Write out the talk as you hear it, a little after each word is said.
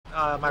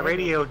My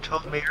radio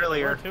told me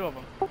earlier. Two of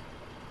them.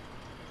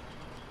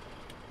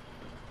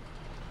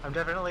 I'm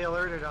definitely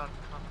alerted on.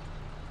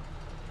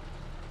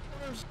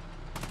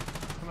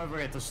 Come over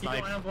here to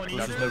snipe.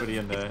 There's nobody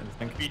in there.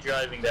 Be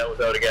driving that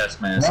without a gas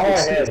mask. No,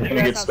 It's you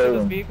gonna get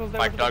stolen.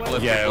 Mike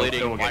Douglas, Yeah,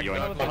 bleeding. it'll get you.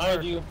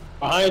 Behind you.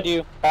 Behind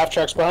you. Half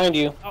tracks behind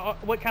you.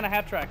 What kind of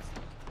half tracks?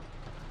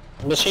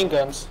 Machine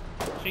guns.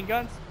 Machine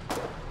guns?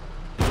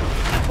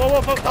 Whoa,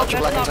 whoa, whoa, that's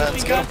not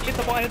machine guns. Hit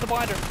the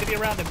blinder. Get me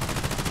around him.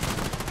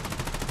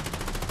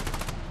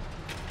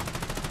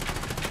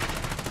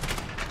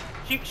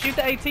 Shoot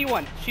the AT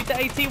one. Shoot the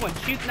AT one.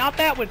 Shoot, not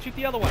that one. Shoot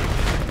the other one.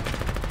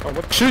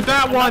 Shoot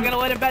that one! I'm not gonna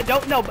let him back.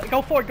 Don't, no,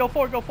 go forward. I'll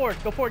block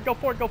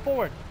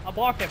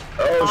him.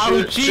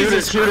 Oh,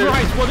 Jesus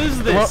Christ, what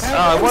is this? What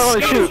do I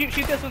shoot?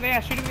 Shoot this one in the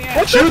ass. Shoot him in the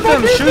ass. Shoot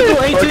them! Shoot the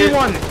AT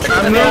one!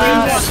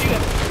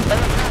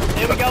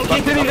 There we go.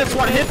 Keep hitting this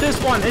one. Hit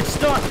this one. It's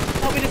stuck.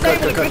 Help me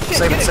disable it. Good shit.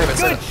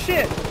 Good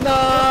shit.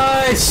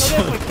 Nice!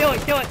 Kill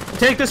it.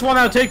 Take this one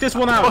out.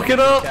 Fuck it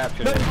up.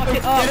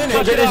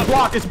 It's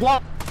blocked. It's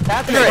blocked.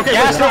 Gas it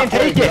and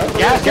take it!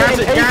 Gas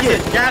it! I don't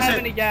have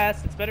any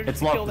gas. It's better to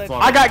kill that.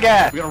 I got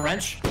gas! We got a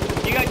wrench?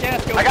 You got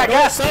gas, go. I got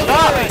gas! Stop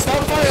firing!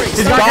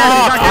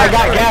 I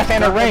got gas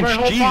and a wrench!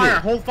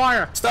 Hold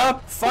fire!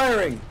 Stop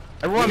firing!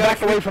 Everyone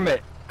back away from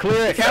it!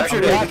 Clear it!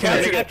 Capture it!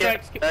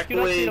 Back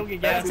away,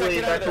 Half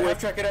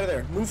track, get out of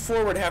there. Move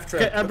forward, half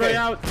track. Get everybody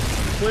out.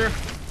 Clear.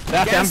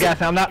 I'm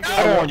gassing. I'm not.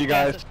 I warned you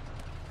guys.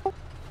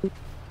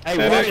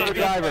 Hey, watch the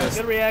drivers.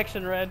 Good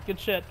reaction, Red. Good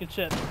shit.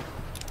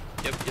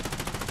 Yep.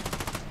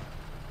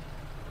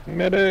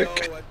 Medic!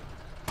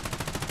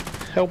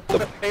 Help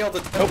the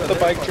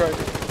bike driver.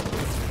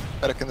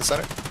 Medic in the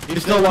center.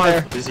 He's still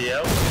alive. Is he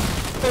out?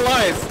 Still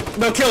alive!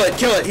 No, kill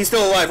it! He's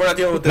still alive. We're not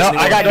dealing with this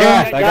anymore. I got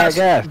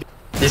gas.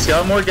 He's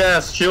got more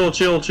gas. Chill.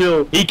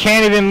 He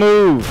can't even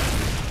move.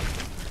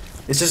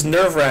 It's just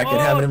nerve-wracking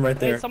having him right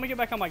there. Hey, someone get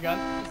back on my gun.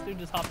 This dude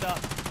just hopped out.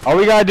 All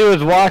we gotta do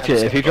is watch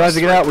it. If he tries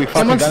to get out, we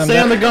fucking Someone gun him stay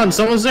on the down. gun.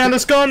 Someone stay on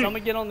this gun.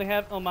 Someone get on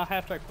my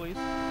half track, please.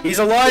 He's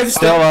alive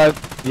Still alive.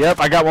 Yep,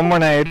 I got one more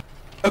nade.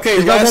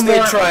 Okay, last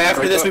nade try.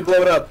 After this, we blow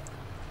it up.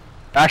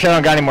 Actually, I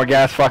don't got any more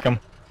gas. Fuck him.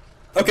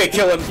 Okay,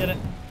 kill him. Get it.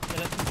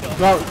 Kill him.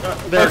 No,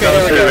 Okay,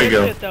 there we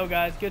go. Good shit, though,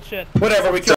 guys. Good shit. Whatever, we killed